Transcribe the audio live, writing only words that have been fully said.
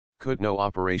Kutno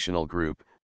Operational Group,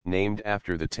 named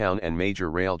after the town and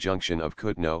major rail junction of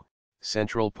Kutno,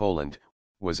 central Poland,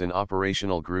 was an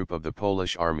operational group of the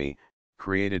Polish Army,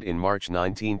 created in March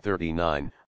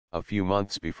 1939, a few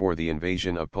months before the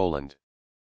invasion of Poland.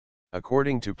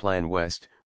 According to Plan West,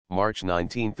 March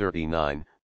 1939,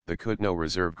 the Kutno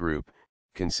Reserve Group,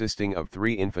 consisting of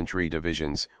 3 infantry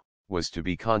divisions, was to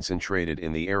be concentrated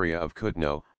in the area of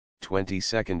Kutno,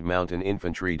 22nd Mountain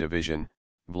Infantry Division,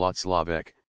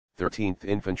 Włocławek, 13th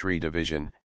Infantry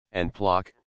Division, and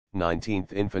Plock,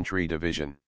 19th Infantry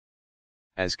Division.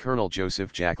 As Colonel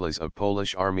Joseph Jaklas of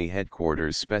Polish Army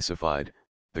Headquarters specified,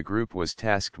 the group was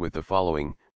tasked with the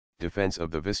following: defense of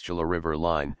the Vistula River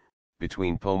line,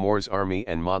 between Pomor's Army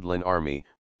and Modlin Army,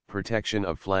 protection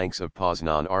of flanks of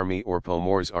Poznan Army or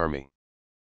Pomor's Army.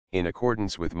 In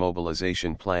accordance with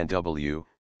Mobilization Plan W,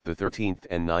 the 13th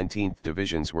and 19th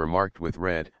Divisions were marked with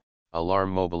red,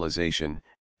 alarm mobilization,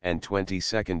 and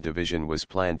 22nd Division was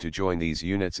planned to join these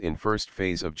units in first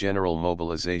phase of general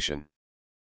mobilization.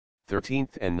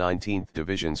 13th and 19th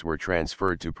Divisions were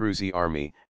transferred to Prusy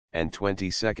Army, and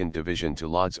 22nd Division to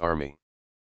Lodz Army.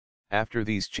 After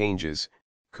these changes,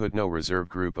 Kutno Reserve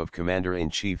Group of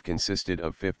Commander-in-Chief consisted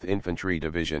of 5th Infantry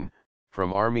Division,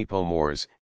 from Army Pomorze,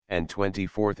 and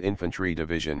 24th Infantry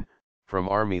Division, from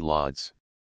Army Lodz.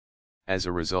 As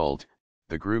a result,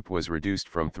 the group was reduced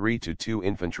from 3 to 2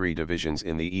 infantry divisions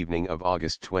in the evening of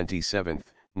August 27,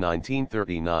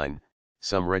 1939.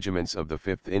 Some regiments of the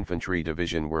 5th Infantry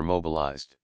Division were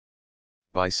mobilized.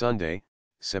 By Sunday,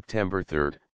 September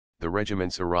 3, the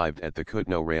regiments arrived at the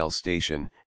Kutno rail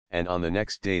station, and on the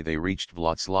next day they reached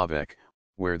Włocławek,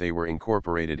 where they were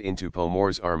incorporated into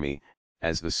Pomor's Army,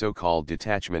 as the so-called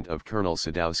detachment of Colonel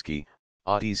Sadowski,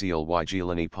 Oddział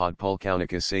Wydzielony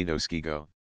Podpułkownika Sadowskiego.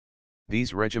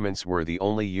 These regiments were the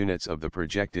only units of the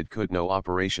projected Kutno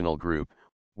operational group,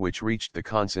 which reached the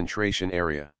concentration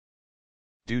area.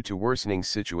 Due to worsening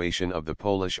situation of the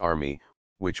Polish army,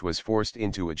 which was forced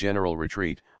into a general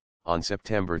retreat, on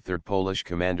September 3 Polish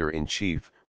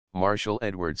Commander-in-Chief, Marshal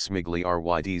Edward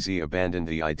Śmigły-Rydz abandoned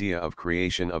the idea of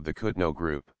creation of the Kutno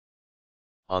Group.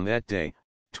 On that day,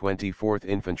 24th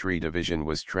Infantry Division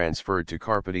was transferred to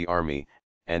Carpathy Army,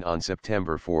 and on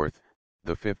September 4,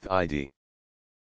 the 5th ID.